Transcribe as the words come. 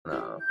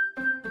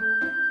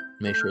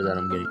Make sure that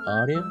I'm getting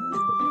audio.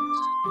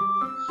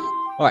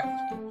 Alright.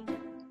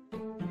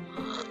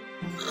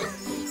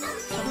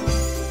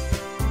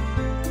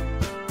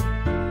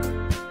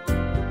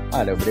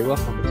 Alright everybody,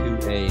 welcome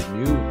to a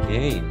new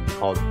game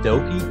called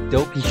Doki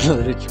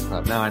Literature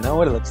Club. Now I know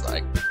what it looks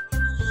like,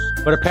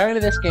 but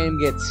apparently this game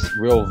gets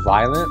real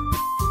violent.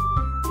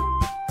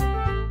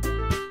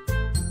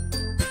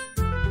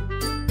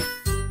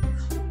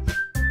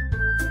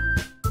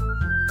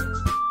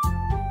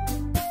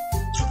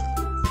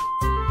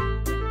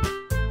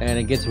 And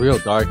it gets real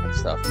dark and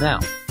stuff. Now,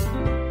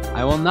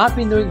 I will not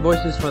be doing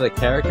voices for the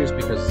characters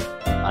because,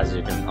 as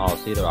you can all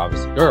see, they're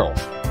obviously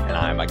girls, and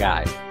I'm a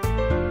guy.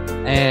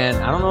 And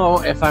I don't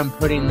know if I'm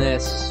putting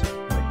this...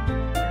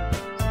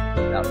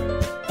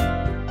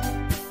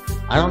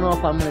 I don't know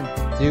if I'm going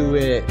to do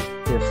it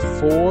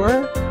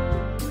before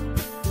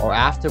or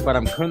after, but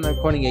I'm currently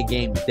recording a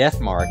game,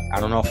 Deathmark. I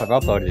don't know if I've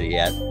uploaded it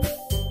yet.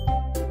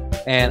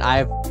 And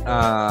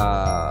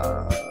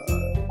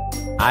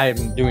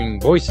I'm doing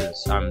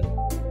voices. I'm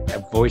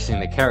voicing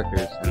the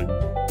characters, and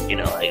you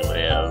know, hey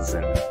Liz,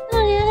 and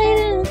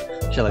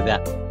shit like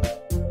that.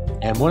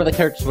 And one of the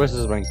characters' voices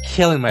has been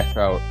killing my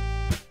throat.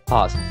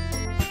 Pause.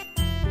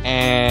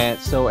 And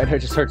so it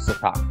just hurts to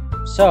talk.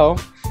 So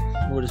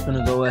we're just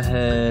gonna go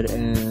ahead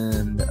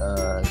and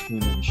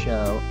scream and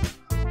shout.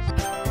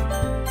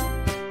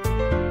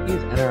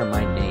 Please enter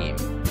my name.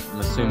 I'm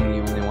assuming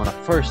you only want a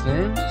first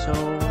name, so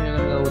we're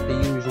gonna go with the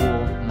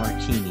usual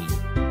Martini.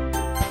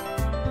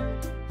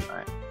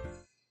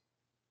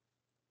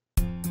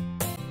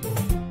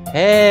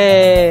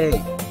 Hey!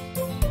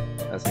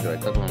 That's a good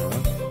clip on that.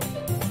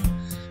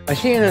 I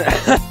see an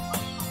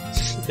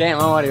damn,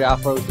 I'm already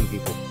out-frozen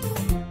people.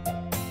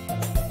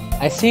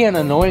 I see an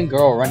annoying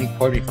girl running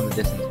toward me from the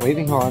distance,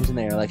 waving her arms in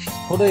the air like she's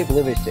totally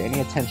oblivious to any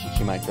attention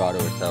she might draw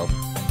to herself.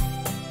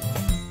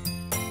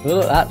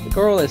 That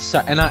girl is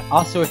and I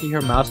also, if you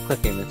hear mouse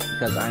clicking, it's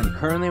because I'm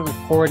currently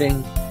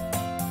recording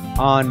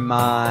on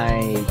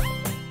my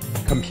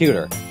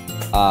computer.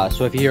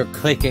 So if you hear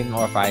clicking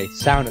or if I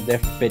sound a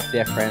bit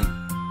different,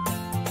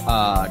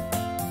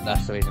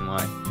 that's the reason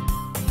why.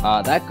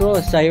 That girl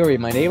is Sayuri,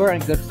 my neighbor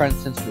and good friend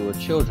since we were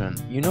children.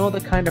 You know, the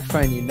kind of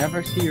friend you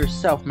never see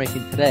yourself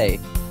making today,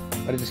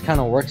 but it just kind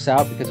of works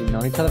out because you've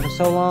known each other for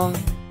so long.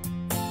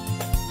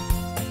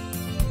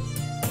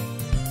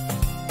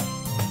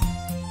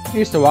 We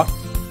used to walk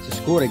to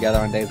school together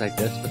on days like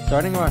this, but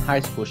starting around high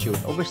school, she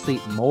would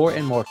oversleep more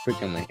and more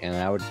frequently, and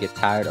I would get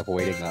tired of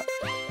waiting up.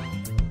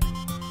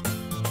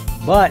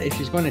 But if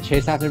she's going to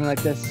chase after me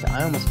like this,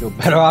 I almost feel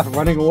better off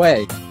running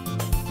away.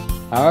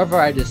 However,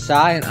 I just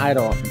sigh and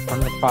idle in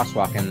front of the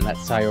crosswalk and let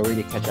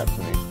Sayuri catch up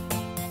to me.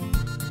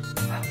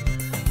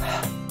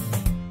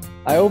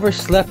 I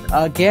overslept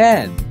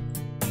again!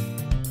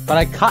 But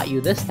I caught you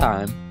this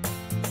time.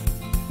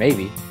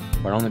 Maybe,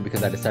 but only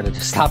because I decided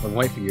to stop and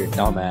wait for your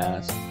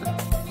dumbass.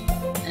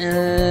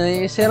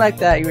 You say it like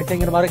that, you were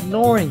thinking about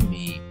ignoring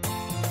me.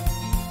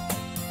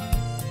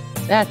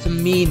 That's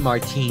mean,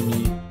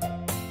 Martini.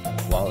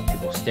 Well, if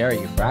people stare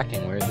at you for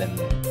acting weird, then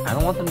I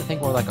don't want them to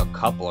think we're like a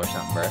couple or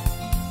something.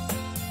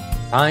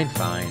 Fine.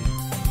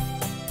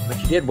 But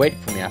you did wait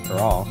for me after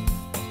all.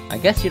 I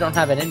guess you don't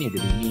have it in you to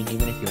be mean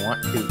even if you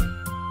want to.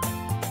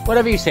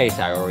 Whatever you say,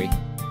 Sayuri.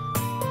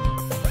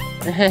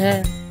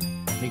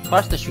 We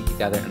cross the street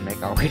together and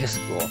make our way to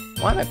school.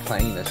 Why am I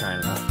playing this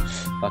right now?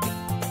 Fuck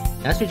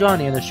it. As we draw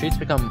near, the streets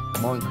become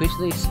more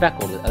increasingly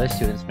speckled with other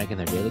students making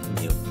their daily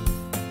commute.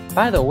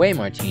 By the way,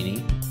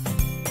 Martini,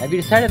 have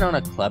you decided on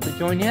a club to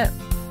join yet?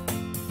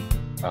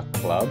 A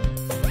club?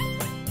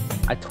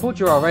 I told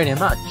you already, I'm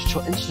not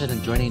interested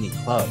in joining any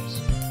clubs.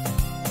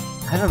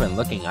 I haven't been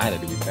looking either,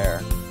 to be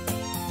fair.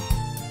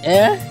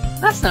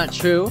 That's not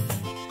true.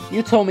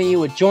 You told me you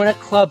would join a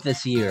club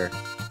this year.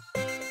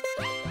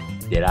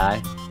 Did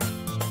I?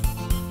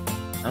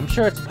 I'm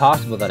sure it's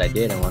possible that I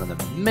did in one of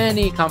the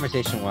many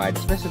conversations where I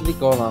dismissively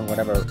go along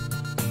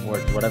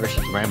whatever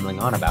she's rambling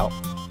on about.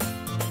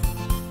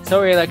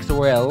 Sayuri likes to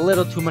worry a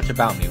little too much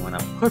about me when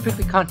I'm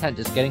perfectly content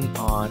just getting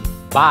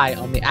by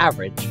on the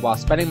average while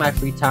spending my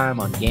free time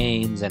on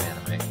games and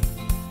anime.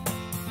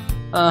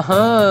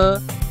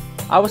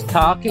 I was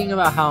talking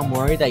about how I'm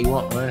worried that you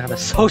won't learn how to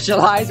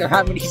socialize or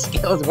have any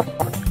skills for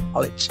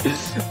college.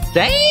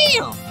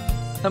 Damn!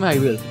 Somehow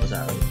you really feel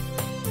sorry.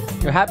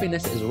 Your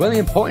happiness is really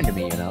important to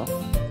me, you know.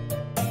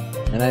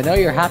 And I know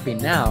you're happy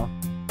now,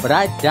 but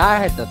I'd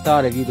die at the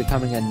thought of you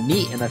becoming a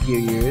NEET in a few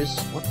years.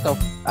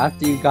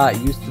 After you got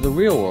used to the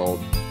real world.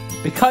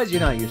 Because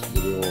you're not used to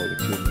the real world,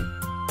 excuse me.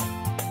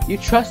 You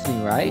trust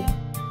me, right?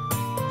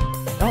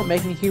 Don't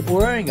make me keep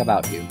worrying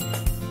about you.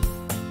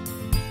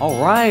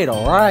 Alright.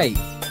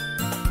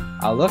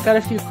 I'll look at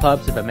a few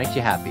clubs if it makes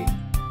you happy.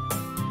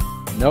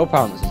 No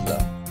promises,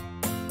 though.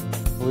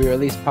 Will you at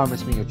least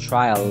promise me you'll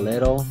try a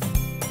little?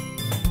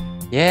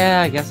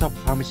 Yeah, I guess I'll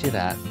promise you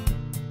that.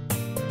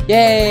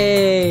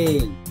 Yay!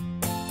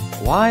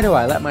 Why do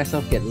I let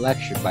myself get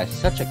lectured by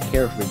such a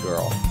carefree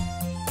girl?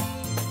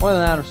 More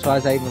than that, I'm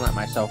surprised I even let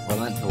myself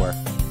relent to her.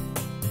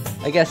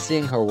 I guess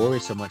seeing her worry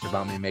so much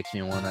about me makes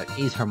me want to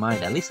ease her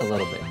mind at least a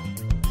little bit,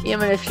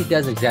 even if she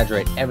does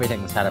exaggerate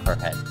everything inside of her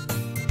head.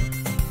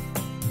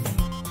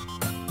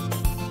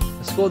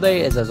 The school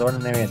day is as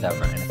ordinary as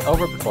ever, and it's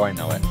over before I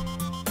know it.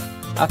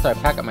 After I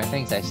pack up my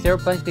things, I stare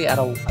blankly at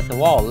the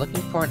wall,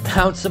 looking for an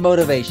ounce of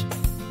motivation.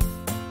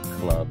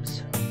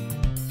 Clubs.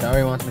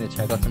 Sayori wants me to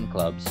check out some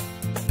clubs.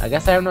 I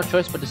guess I have no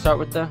choice but to start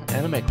with the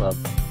anime club.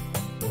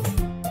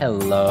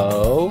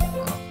 Hello?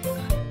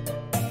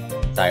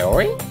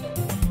 Sayori?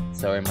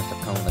 Sayori must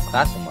have come in the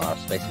classroom while I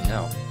was spacing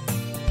out.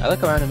 I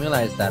look around and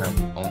realize that I'm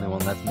the only one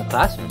left in the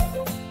classroom.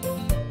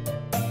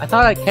 I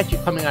thought I'd catch you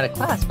coming out of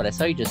class, but I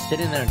saw you just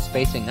sitting there and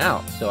spacing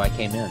out, so I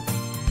came in.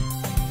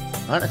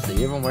 Honestly,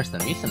 you're even worse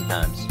than me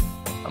sometimes.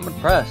 I'm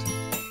impressed.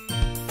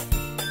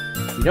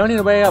 You don't need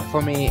to wait up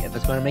for me if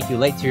it's going to make you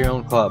late to your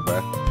own club,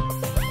 bro.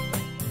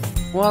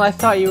 Well, I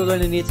thought you were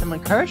going to need some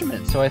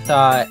encouragement, so I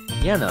thought,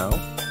 you know.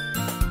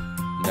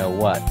 You know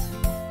what?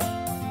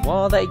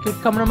 Well, that you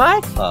could come to my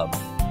club.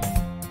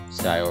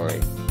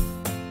 Sayori.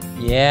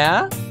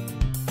 Yeah?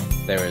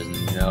 There is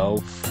no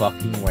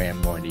fucking way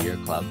I'm going to your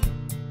club.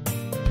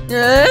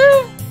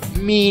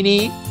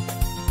 Meanie.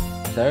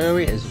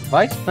 Sayori is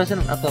vice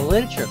president of the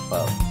literature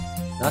club.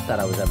 Not that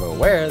I was ever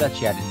aware that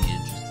she had any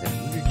interest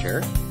in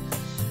literature.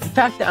 In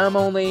fact, I'm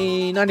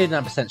only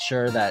 99%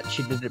 sure that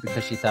she did it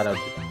because she thought it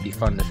would be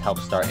fun to help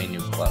start a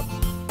new club.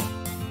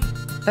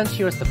 Since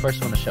she was the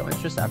first one to show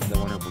interest after the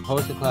one who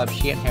proposed the club,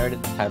 she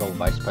inherited the title of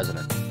vice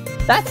president.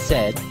 That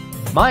said,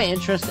 my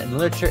interest in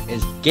literature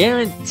is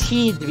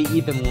guaranteed to be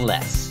even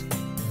less.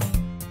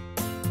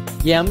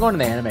 Yeah, I'm going to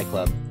the anime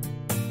club.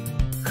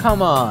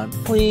 Come on,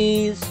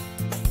 please.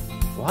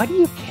 Why do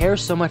you care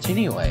so much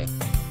anyway?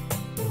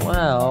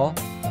 Well,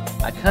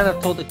 I kind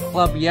of told the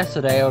club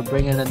yesterday I would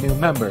bring in a new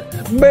member.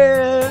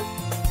 Bruh!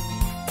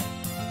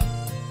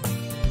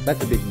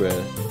 That's a big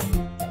bruh.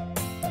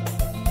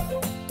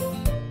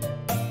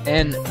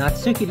 And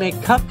Natsuki made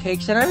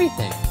cupcakes and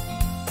everything.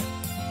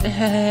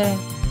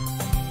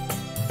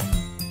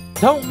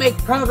 Don't make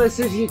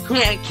promises you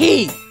can't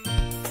keep!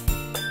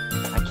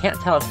 I can't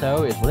tell if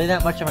Sayori is really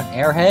that much of an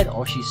airhead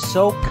or she's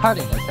so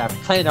cunning as to have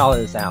planned all of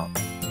this out.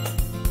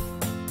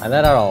 I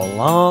let out a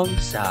long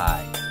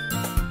sigh.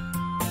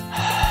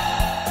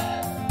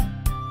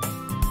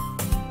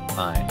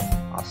 Fine,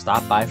 I'll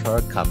stop by for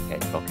a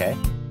cupcake, okay?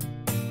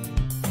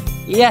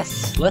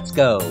 Yes, let's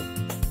go!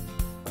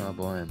 Oh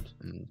boy,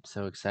 I'm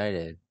so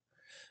excited.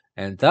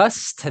 And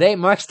thus, today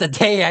marks the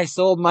day I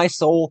sold my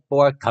soul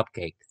for a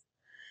cupcake.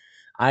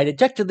 I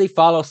dejectedly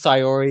follow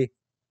Sayori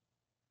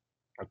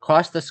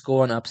across the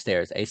school and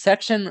upstairs, a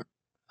section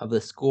of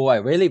the school I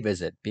rarely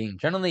visit, being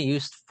generally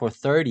used for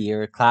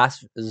third-year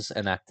classes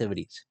and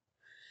activities.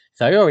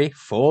 Sayori,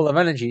 full of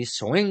energy,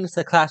 swings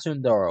the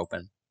classroom door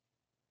open.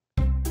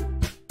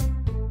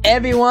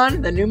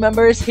 Everyone, the new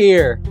member is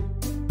here!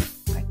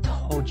 I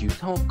told you,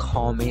 don't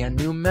call me a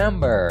new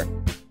member.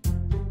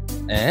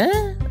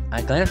 Eh?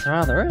 I glanced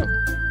around the room.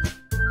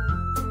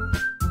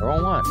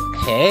 Roll one.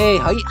 Hey,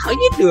 how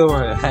you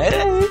doing?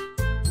 Hey!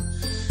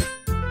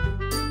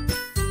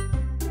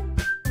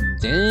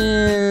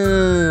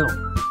 Damn!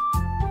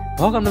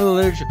 Welcome to the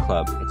Literature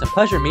Club. It's a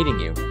pleasure meeting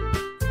you.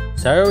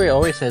 Sayori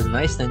always says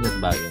nice things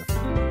about you.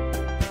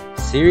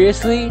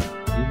 Seriously?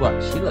 You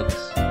what? She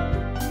looks...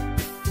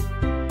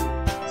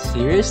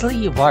 Seriously?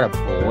 You bought a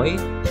boy?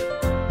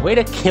 Way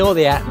to kill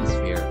the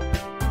atmosphere.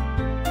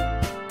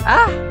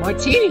 Ah!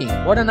 Martini!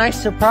 What a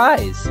nice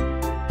surprise!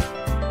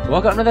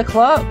 Welcome to the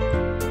club!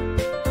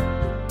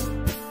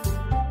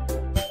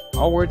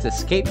 All words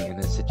escape me in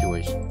this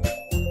situation.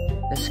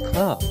 This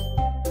club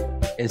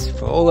is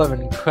full of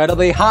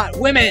incredibly hot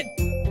women!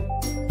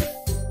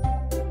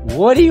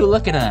 What are you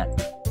looking at?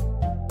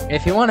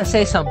 If you want to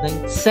say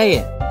something, say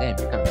it. Damn,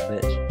 you're kind of a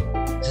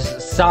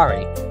bitch.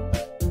 Sorry.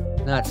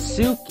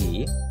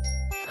 Natsuki?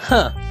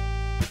 Huh.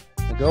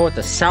 The girl with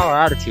the sour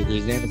attitude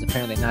whose name is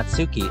apparently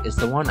Natsuki is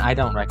one I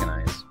don't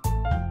recognize.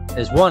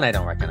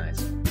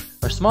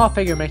 Her small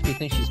figure makes me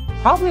think she's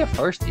probably a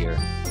first year.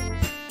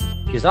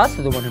 She's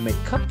also the one who made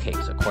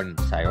cupcakes, according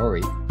to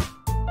Sayori.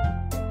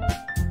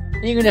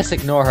 You can just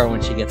ignore her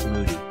when she gets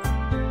moody.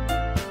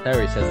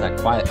 Sayori says that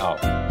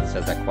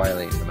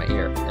quietly into my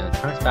ear, and then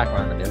turns back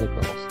around to the other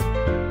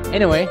girls.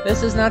 Anyway,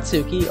 this is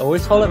Natsuki,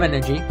 always full of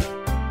energy,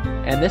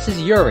 and this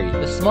is Yuri,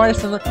 the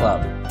smartest in the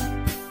club.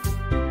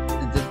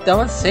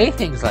 Don't say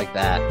things like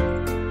that.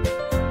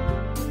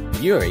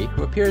 Yuri,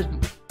 who appears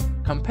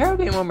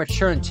comparatively more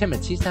mature and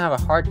timid, seems to have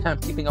a hard time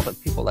keeping up with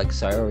people like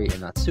Sayori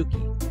and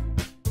Natsuki.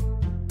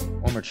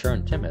 More mature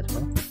and timid,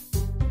 huh?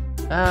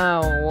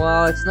 Oh,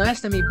 well, it's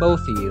nice to meet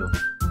both of you.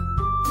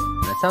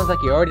 And it sounds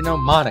like you already know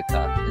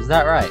Monica, is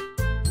that right?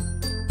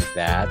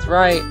 That's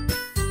right.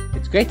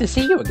 It's great to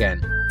see you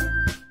again.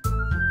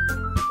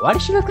 Why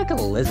does she look like a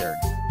lizard?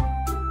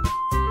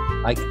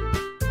 Like,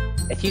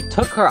 if you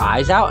took her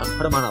eyes out and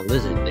put them on a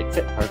lizard, they'd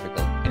fit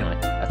perfectly. Anyway,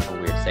 that's a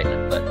weird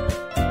statement, but...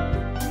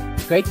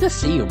 Great to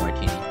see you,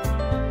 Martini.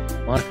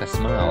 Monica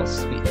smiles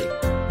sweetly.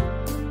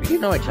 We do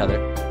know each other.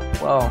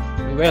 Well,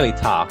 we rarely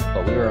talk,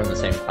 but we were in the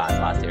same class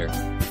last year.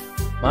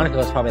 Monica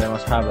was probably the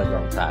most popular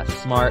girl in class.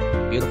 Smart,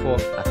 beautiful,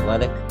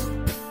 athletic.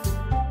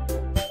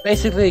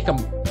 Basically, come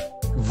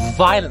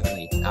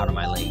violently out of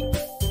my lane.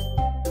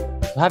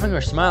 So having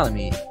her smile at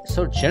me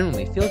so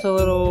genuinely feels a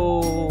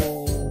little,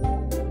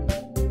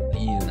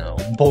 you know,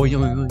 boy.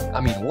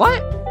 I mean,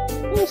 what?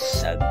 Who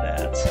said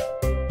that?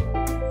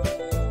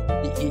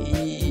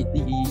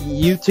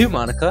 You too,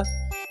 Monica.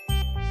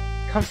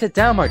 Come sit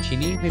down,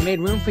 Martini. We made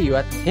room for you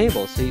at the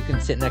table so you can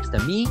sit next to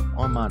me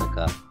or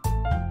Monica.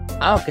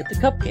 I'll get the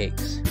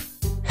cupcakes.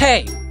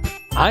 Hey!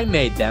 I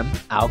made them.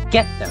 I'll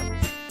get them.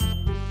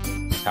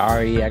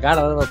 Sorry, I got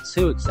a little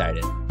too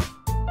excited.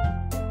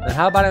 Then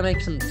how about I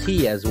make some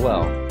tea as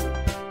well?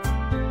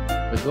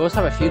 The girls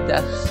have a few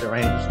desks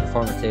arranged to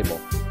form a table.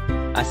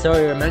 As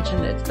Sayori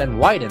mentioned, it's been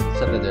widened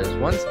so that there's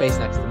one space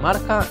next to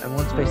Monica and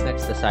one space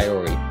next to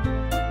Sayori.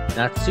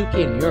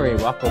 Natsuki and Yuri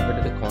walk over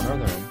to the corner of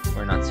the room,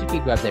 where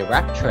Natsuki grabs a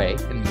wrapped tray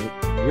and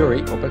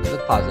Yuri opens the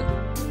closet.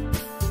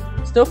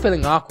 Still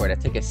feeling awkward, I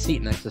take a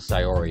seat next to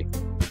Sayori.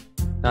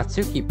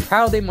 Natsuki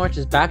proudly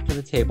marches back to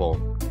the table,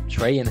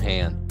 tray in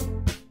hand.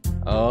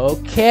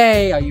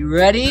 Okay, are you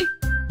ready?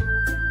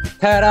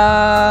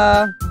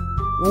 Ta-da!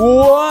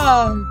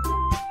 Whoa!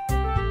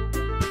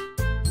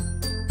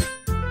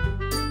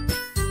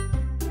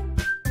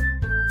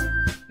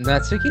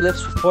 Natsuki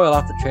lifts foil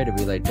off the tray to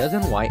relay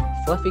dozen white,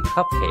 fluffy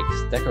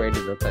cupcakes decorated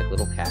to look like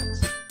little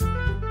cats.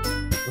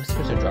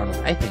 Whiskers are drawn with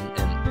icing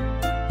and...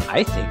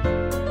 icing?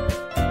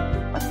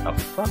 What the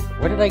fuck?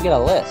 Where did I get a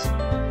list?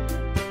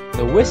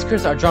 The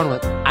whiskers are drawn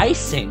with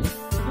icing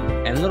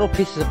and little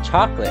pieces of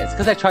chocolate. It's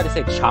because I tried to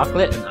say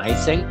chocolate and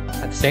icing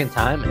at the same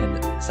time, and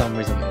for some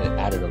reason it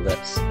added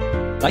ellipse.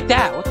 Like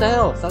that! What the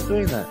hell? Stop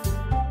doing that.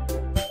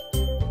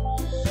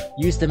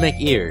 Used to make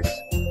ears.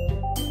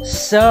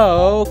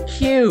 So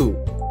cute!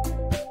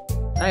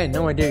 I had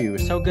no idea you were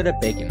so good at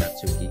baking,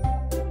 Natsuki.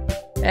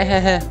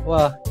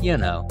 Well, you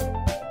know.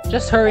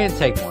 Just hurry and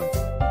take one.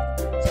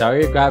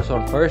 Sayori grabs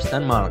one first,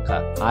 then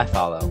Monica. I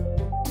follow.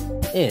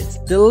 It's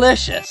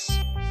delicious!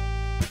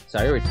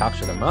 Sayori talks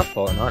with her mouth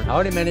full and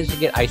already managed to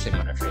get icing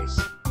on her face.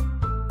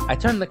 I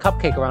turn the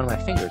cupcake around my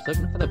fingers,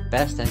 looking for the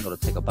best angle to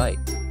take a bite.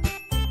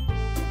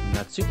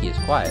 Natsuki is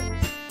quiet.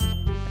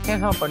 I can't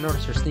help but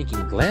notice her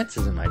sneaking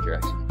glances in my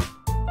direction.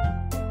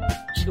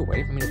 Is she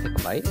waiting for me to take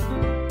a bite?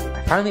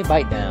 I finally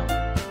bite down.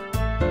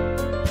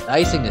 The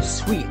icing is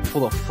sweet,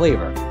 full of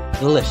flavor,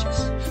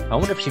 delicious. I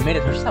wonder if she made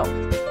it herself.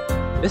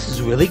 This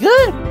is really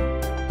good!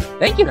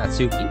 Thank you,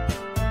 Natsuki.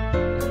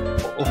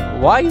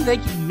 Why are you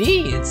thanking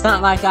me? It's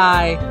not like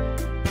I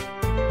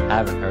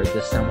haven't heard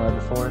this somewhere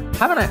before.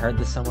 Haven't I heard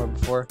this somewhere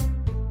before?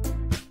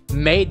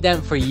 Made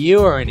them for you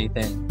or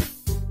anything.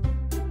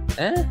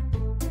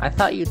 I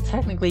thought you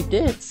technically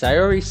did.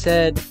 Sayori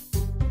said...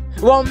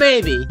 Well,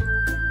 maybe.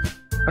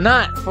 But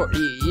not for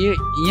you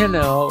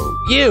know,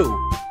 you,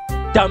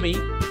 dummy.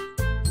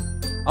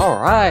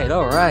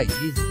 Alright,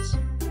 Jesus.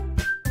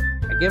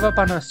 I give up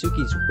on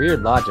Natsuki's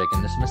weird logic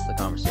and dismiss the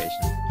conversation.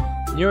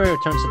 Yuri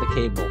returns to the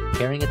table,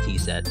 carrying a tea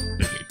set.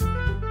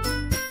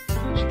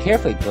 She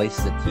carefully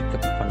places a teacup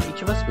in front of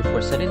each of us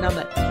before setting down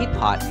that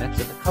teapot next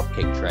to the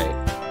cupcake tray.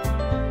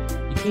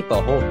 You keep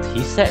a whole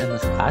tea set in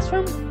this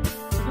classroom?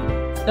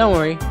 Don't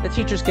worry, the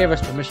teachers gave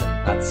us permission.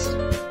 That's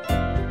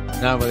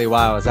not really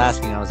why I was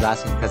asking. I was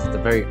asking because it's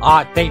a very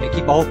odd thing to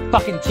keep a whole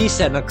fucking tea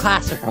set in a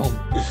classroom.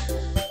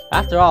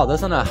 After all,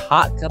 doesn't a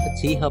hot cup of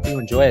tea help you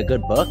enjoy a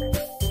good book?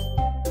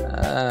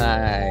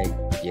 I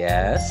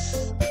guess.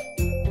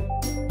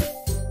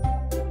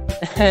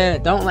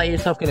 Don't let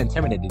yourself get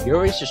intimidated.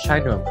 Yuri's just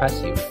trying to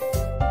impress you.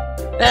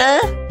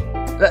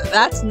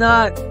 That's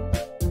not...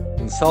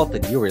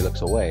 Insulted, Yuri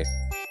looks away.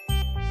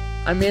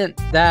 I meant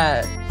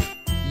that,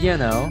 you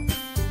know...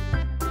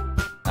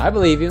 I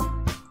believe you.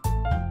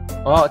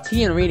 Well,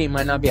 tea and reading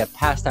might not be a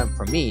pastime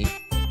for me,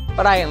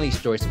 but I at least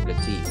enjoy some good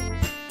tea.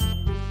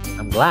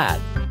 I'm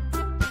glad.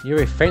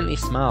 Yuri faintly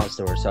smiles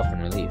to herself in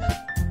relief.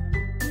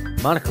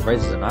 Monica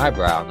raises an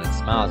eyebrow and then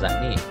smiles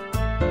at me.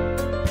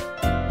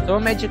 So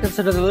what made you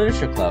consider the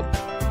literature club?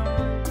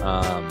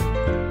 I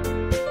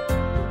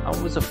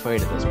was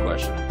afraid of this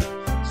question.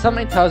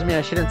 Something tells me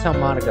I shouldn't tell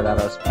Monica that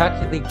I was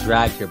practically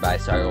dragged here by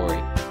Sayori.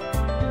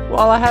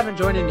 Well, I haven't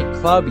joined any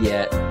clubs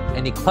yet,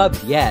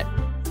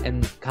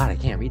 and God, I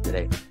can't read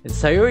today. And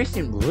Sayori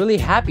seemed really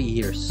happy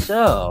here,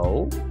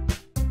 so...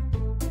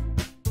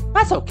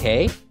 That's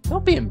okay.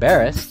 Don't be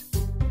embarrassed.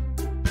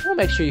 We'll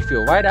make sure you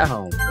feel right at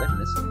home.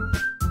 Goodness.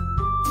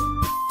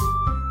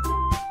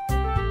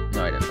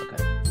 No, I didn't. Okay.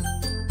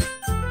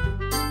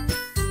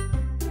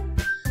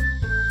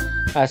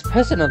 As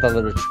president of the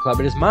Literature Club,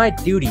 it is my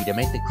duty to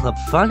make the club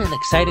fun and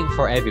exciting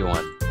for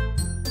everyone.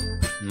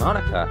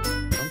 Monica,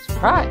 I'm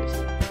surprised.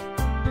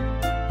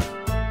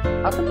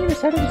 How come you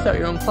decided to start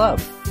your own club?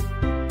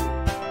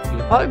 You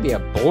could probably be a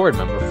board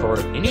member for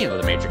any of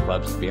the major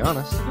clubs, to be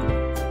honest.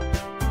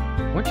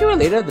 Weren't you a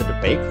leader of the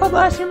debate club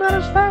last year, matter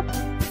of fact?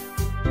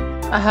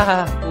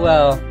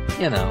 Well,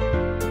 you know.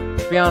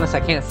 To be honest, I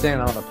can't stand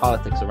all the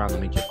politics around the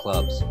major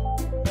clubs.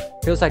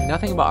 Feels like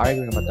nothing but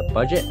arguing about the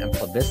budget and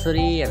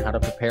publicity and how to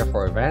prepare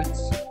for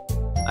events.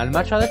 I'd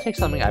much rather take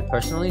something I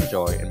personally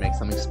enjoy and make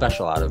something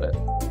special out of it.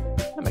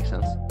 That makes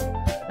sense.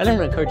 Anything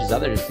that encourages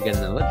others to get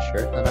into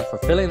literature, then I'm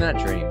fulfilling that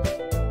dream.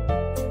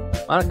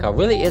 Monica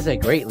really is a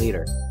great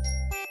leader.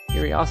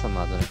 Yuri also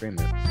nods in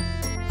agreement.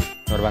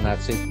 What about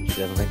Natsuki?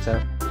 She doesn't think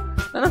so?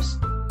 Then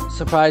I'm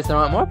surprised there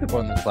aren't more people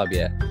in the club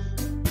yet.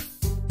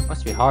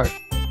 Must be hard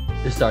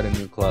to start a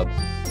new club.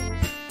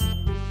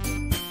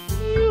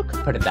 You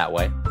could put it that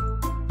way.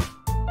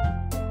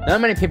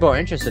 Not many people are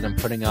interested in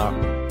putting out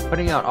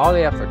all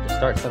the effort to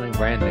start something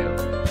brand new.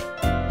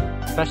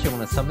 Especially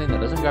when it's something that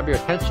doesn't grab your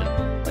attention,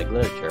 like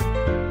literature.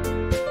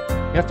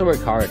 You have to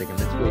work hard to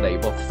convince people that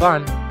you're both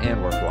fun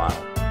and worthwhile.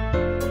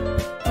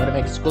 I want to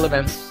make school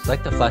events,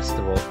 like the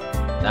festival,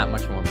 that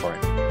much more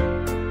important.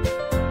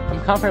 I'm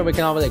confident we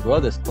can all really grow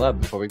this club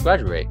before we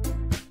graduate.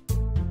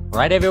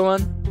 Right,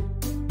 everyone?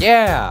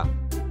 Yeah!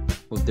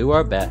 We'll do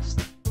our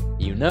best.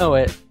 You know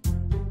it.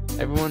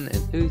 Everyone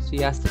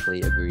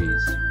enthusiastically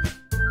agrees.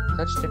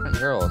 Such different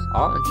girls,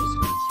 all interested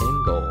in the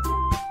same goal.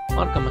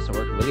 Monica must have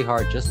worked really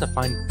hard just to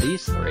find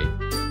these three.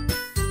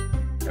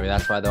 Maybe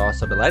that's why they're all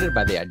so delighted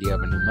by the idea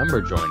of a new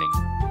member joining.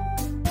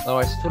 Though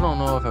I still don't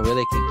know if I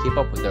really can keep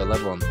up with their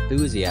level of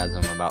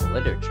enthusiasm about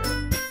literature.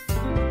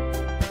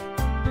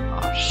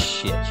 Oh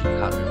shit, she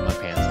caught me with my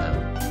pants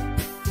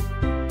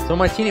down. So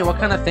Martini, what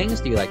kind of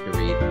things do you like to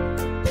read?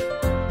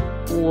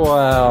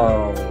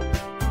 Well,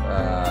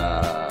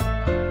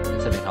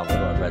 considering how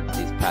little I've read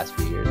these past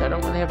few years, I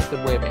don't really have a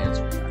good way of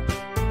answering that.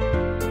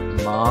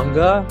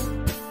 Manga?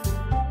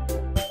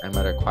 I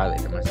muttered quietly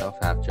to myself,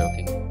 half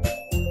joking.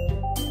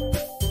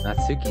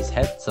 Natsuki's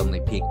head suddenly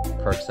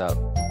perks up.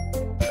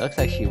 It looks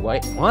like she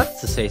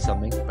wants to say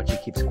something, but she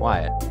keeps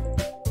quiet.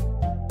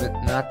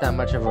 Not that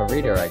much of a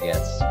reader, I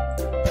guess.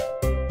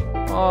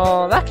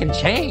 Oh, that can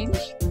change.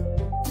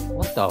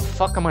 What the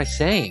fuck am I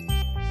saying?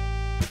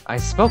 I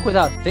spoke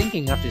without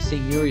thinking after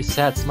seeing Yuri's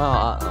sad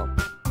smile.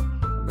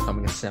 I'm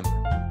becoming a simp.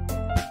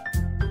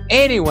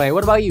 Anyway,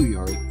 what about you,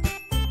 Yuri?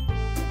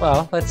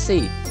 Well, let's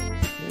see.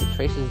 Yuri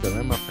traces the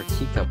rim of her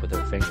teacup with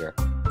her finger.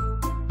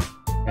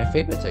 My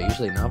favorites are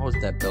usually novels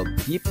that build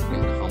deep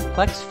and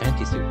complex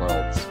fantasy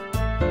worlds.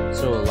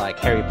 So like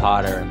Harry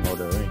Potter and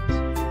Lord of the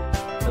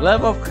Rings. The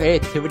level of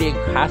creativity and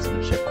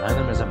craftsmanship behind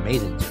them is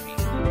amazing to me.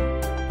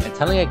 And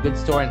telling a good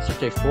story in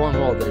such a foreign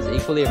world is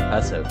equally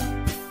impressive.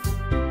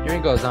 Yuri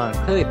goes on,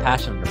 clearly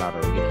passionate about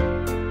her reading.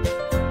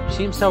 She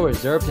seems so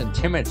reserved and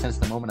timid since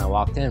the moment I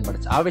walked in, but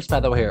it's obvious by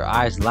the way her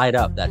eyes light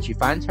up that she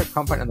finds her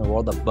comfort in the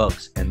world of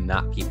books and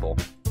not people.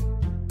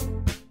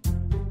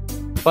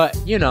 But,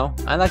 you know,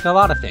 I like a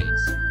lot of things.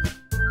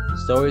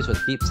 Stories with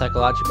deep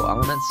psychological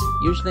elements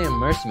usually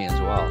immerse me as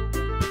well.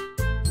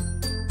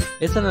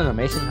 Isn't it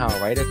amazing how a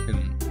writer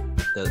can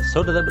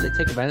so deliberately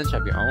take advantage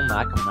of your own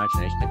lack of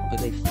imagination to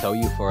completely throw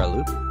you for a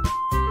loop?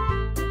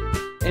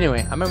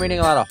 Anyway, I've been reading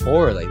a lot of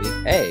horror lately.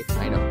 Hey,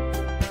 I know.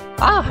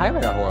 I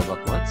read a horror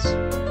book once.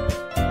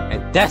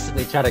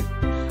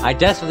 I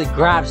desperately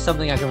grabbed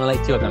something I can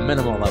relate to at the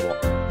minimal level.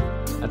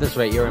 At this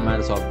rate, Yuri might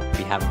as well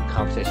be having a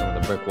conversation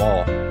with a brick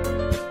wall.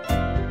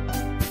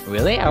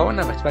 Really? I wouldn't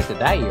have expected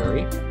that,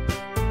 Yuri.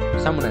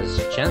 Someone as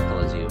gentle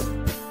as you.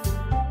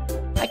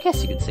 I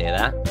guess you could say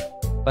that.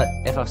 But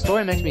if a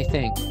story makes me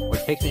think, or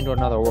takes me into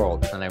another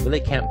world, then I really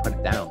can't put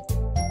it down.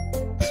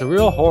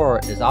 Surreal horror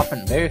is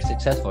often very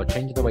successful at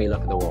changing the way you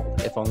look at the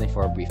world, if only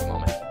for a brief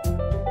moment.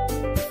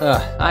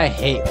 I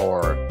hate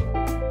horror.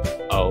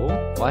 Oh?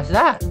 Why's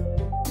that?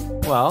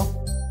 Well,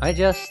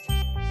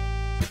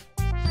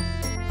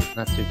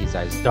 Natsuki's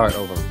eyes dart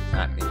over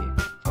at me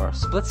for a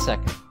split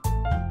second.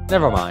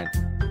 Never mind.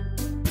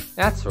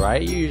 That's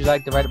right, you usually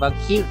like to write about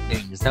cute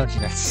things, don't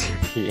you,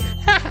 Natsuki?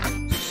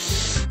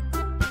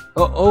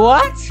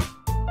 What?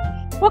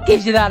 What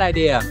gives you that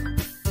idea?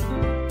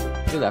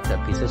 You left a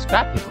piece of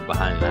scrap paper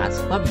behind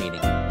last club meeting.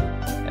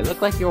 It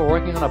looked like you were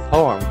working on a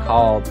poem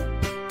called...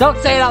 Don't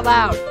say it out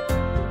loud!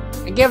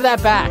 And give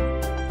that back!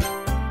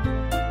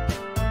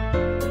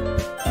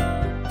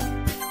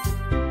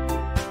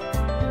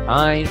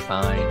 Fine.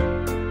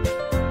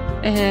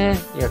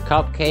 Your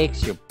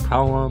cupcakes, your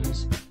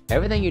poems,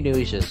 everything you do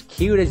is just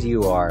cute as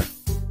you are.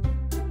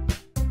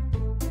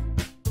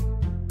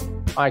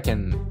 I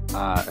can,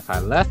 if I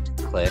left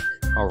click,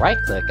 or right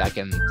click, I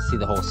can see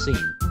the whole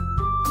scene.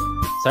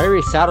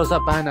 Sayuri saddles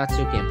up behind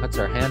Natsuki and puts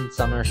her hands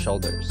on her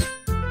shoulders.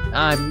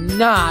 I'm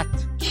not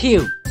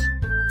cute!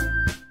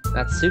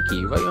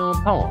 Natsuki, you write your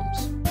own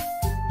poems.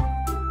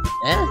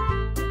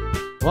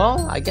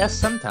 Well, I guess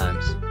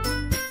sometimes.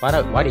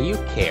 Why do you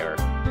care?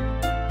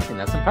 I think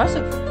that's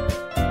impressive.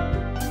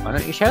 Why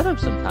don't you share them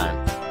sometime?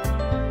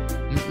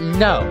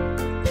 No!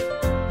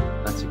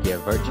 Natsuki,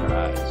 avert your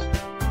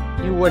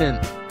eyes. You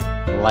wouldn't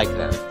like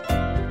them.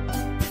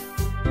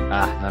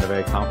 Not a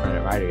very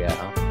confident writer yet,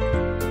 huh?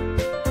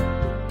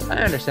 I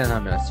understand how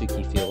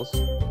Natsuki feels.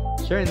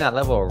 Sharing that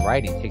level of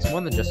writing takes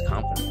more than just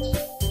confidence.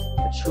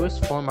 The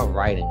truest form of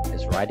writing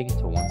is writing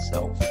to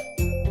oneself.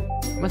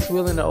 You must be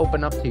willing to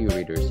open up to your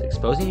readers,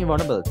 exposing your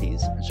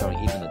vulnerabilities, and showing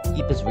even the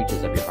deepest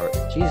reaches of your heart.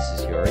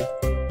 Jesus, Yuri.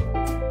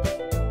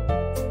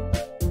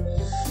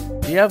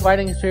 you have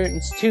writing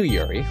experience too,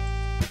 Yuri.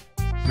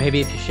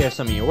 Maybe if you share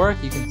some of your work,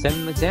 you can set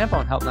an example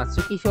and help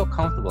Natsuki feel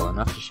comfortable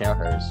enough to share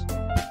hers.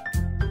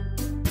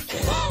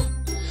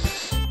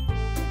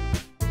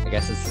 I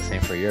guess it's the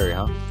same for Yuri,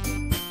 huh?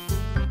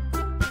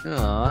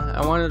 Aw,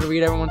 I wanted to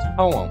read everyone's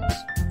poems.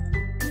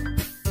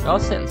 We all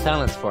sit in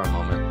silence for a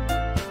moment.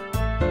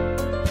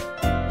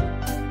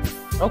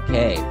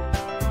 Okay,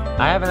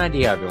 I have an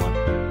idea, everyone.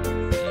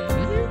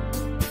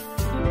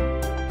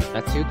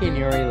 Natsuki and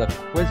Yuri look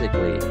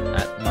quizzically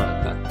at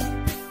Monika.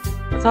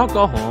 Let's all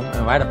go home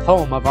and write a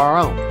poem of our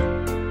own.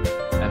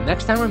 And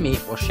next time we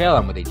meet, we'll share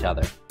them with each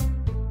other.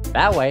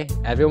 That way,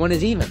 everyone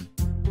is even.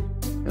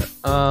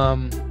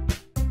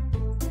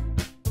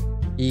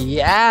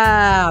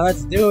 Yeah,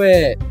 let's do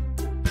it!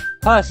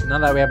 Plus, now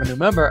that we have a new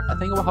member, I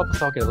think it will help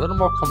us all get a little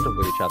more comfortable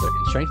with each other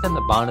and strengthen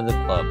the bond of the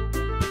club.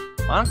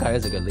 Monika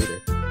is a good leader.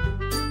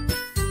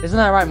 Isn't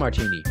that right,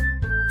 Martini?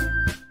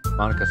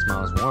 Monika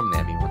smiles warmly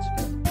at me once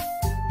again.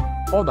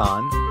 Hold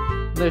on,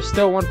 there's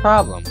still one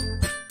problem.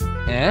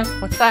 Eh?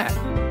 What's that?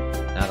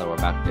 Now that we're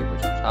back to the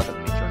original topic of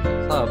me joining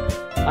the club,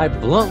 I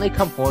bluntly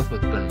come forth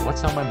with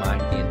what's on my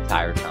mind the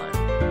entire time.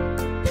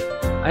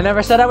 I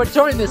never said I would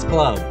join this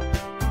club!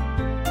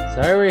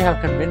 Sorry may have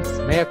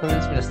convinced me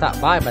to stop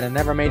by, but I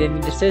never made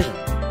any decision.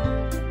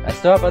 I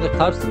still have other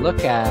clubs to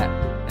look at,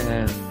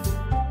 and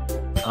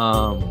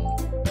I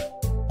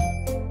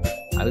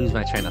lose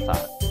my train of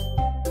thought.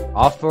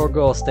 All four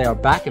girls stare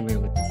back at me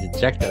with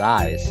dejected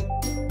eyes.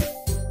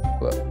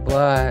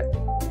 But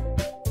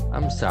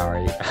I'm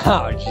sorry.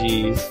 Oh,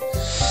 jeez.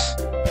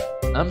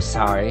 I'm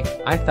sorry.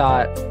 I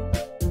thought,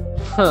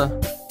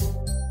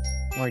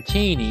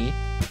 Martini,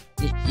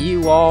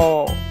 you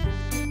all.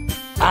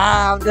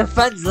 I'm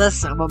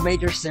defenseless. I'm a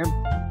major simp.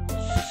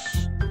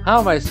 How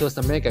am I supposed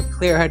to make a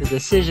clear-headed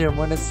decision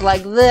when it's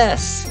like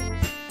this?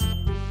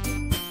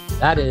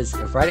 That is,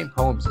 if writing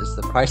poems is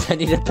the price I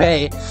need to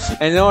pay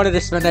in order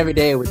to spend every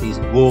day with these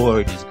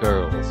gorgeous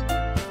girls.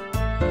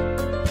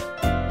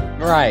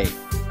 Right.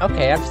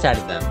 Okay, I've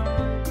decided then.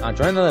 I'll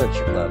join the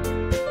literature club.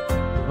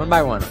 One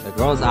by one, the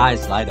girl's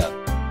eyes light up.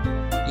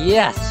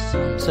 Yes!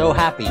 I'm so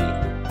happy.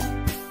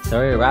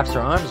 Saori wraps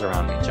her arms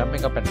around me,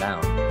 jumping up and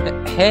down.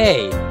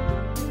 Hey!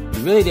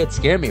 You really did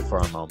scare me for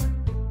a moment.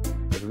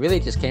 If you really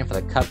just came for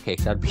the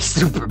cupcakes, I'd be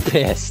super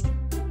pissed.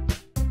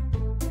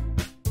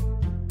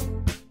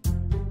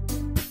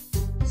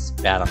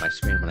 Spat on my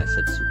screen when I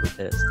said super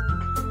pissed.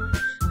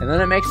 And then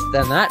that makes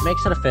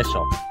it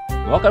official.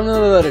 Welcome to the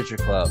literature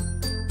club.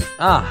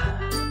 Ah,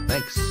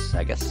 thanks,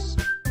 I guess.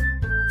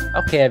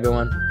 Okay,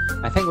 everyone.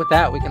 I think with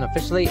that, we can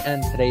officially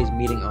end today's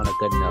meeting on a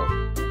good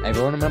note.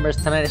 Everyone remembers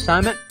tonight's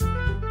assignment?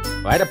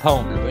 Write a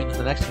poem and bring it to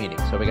the next meeting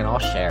so we can all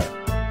share.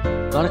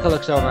 Monika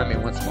looks over at me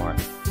once more.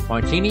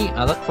 Martini,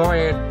 I look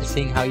forward to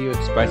seeing how you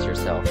express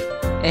yourself.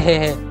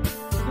 Yeah.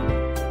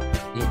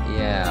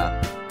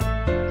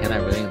 Can I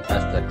really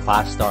impress the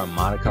class star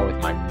Monika with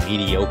my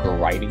mediocre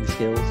writing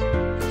skills?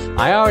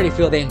 I already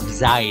feel the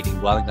anxiety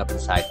welling up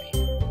inside me.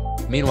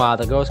 Meanwhile,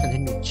 the girls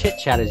continue to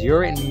chit-chat as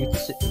Yuri and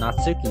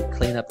Natsuki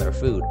clean up their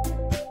food.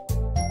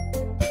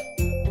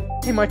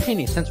 Hey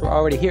Martini, since we're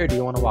already here, do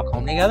you want to walk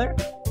home together?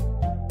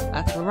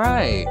 That's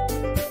right.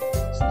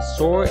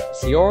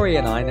 Saori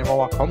and I never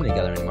walk home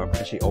together anymore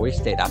because she always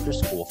stayed after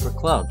school for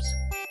clubs.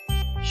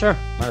 Sure,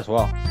 might as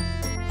well.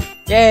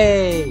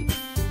 Yay!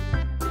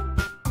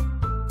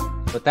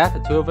 With that, the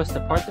two of us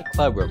depart the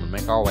club room and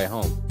make our way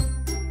home.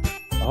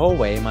 The whole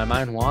way, my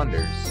mind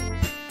wanders.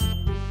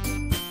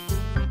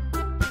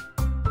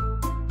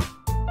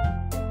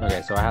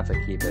 Okay, so I have to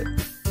keep it.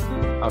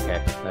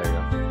 Okay, there we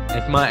go.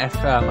 If my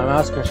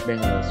mouse cursor being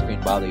on the screen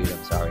bother you,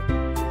 I'm sorry.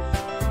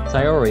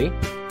 Saori,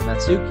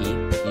 Natsuki,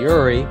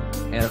 Yuri,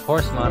 and of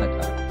course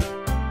Monika.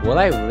 Will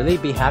I really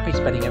be happy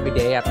spending every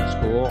day after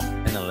school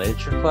in the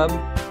literature club?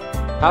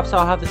 Perhaps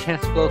I'll have the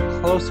chance to go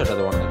closer to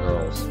one of the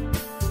girls.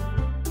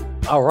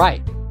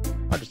 Alright,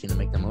 I'll just need to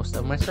make the most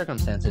of my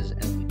circumstances,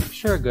 and I'm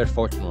sure good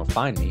fortune will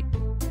find me.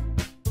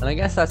 And I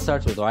guess that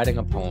starts with writing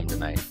a poem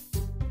tonight.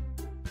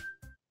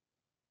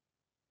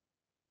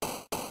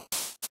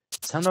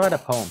 It's time to write a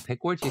poem.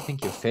 Pick words you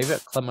think your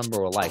favorite club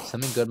member will like.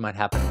 Something good might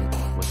happen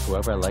with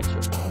whoever likes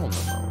your poem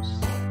the most.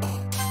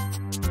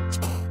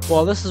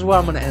 Well, this is where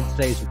I'm going to end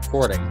today's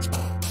recording.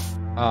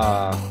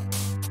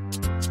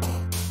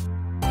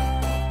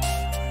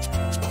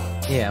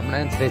 Yeah, I'm going to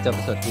end today's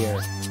episode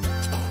here.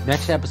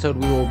 Next episode,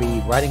 we will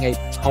be writing a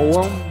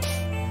poem.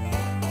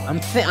 I'm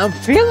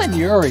feeling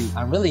Yuri.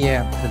 I really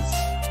am, because,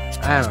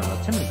 I don't know,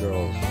 too many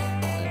girls.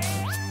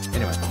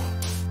 Anyway.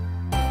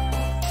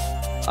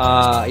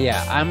 Yeah,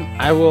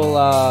 I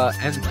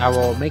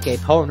will make a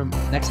poem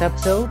next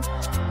episode.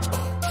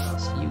 I'll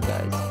see you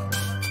guys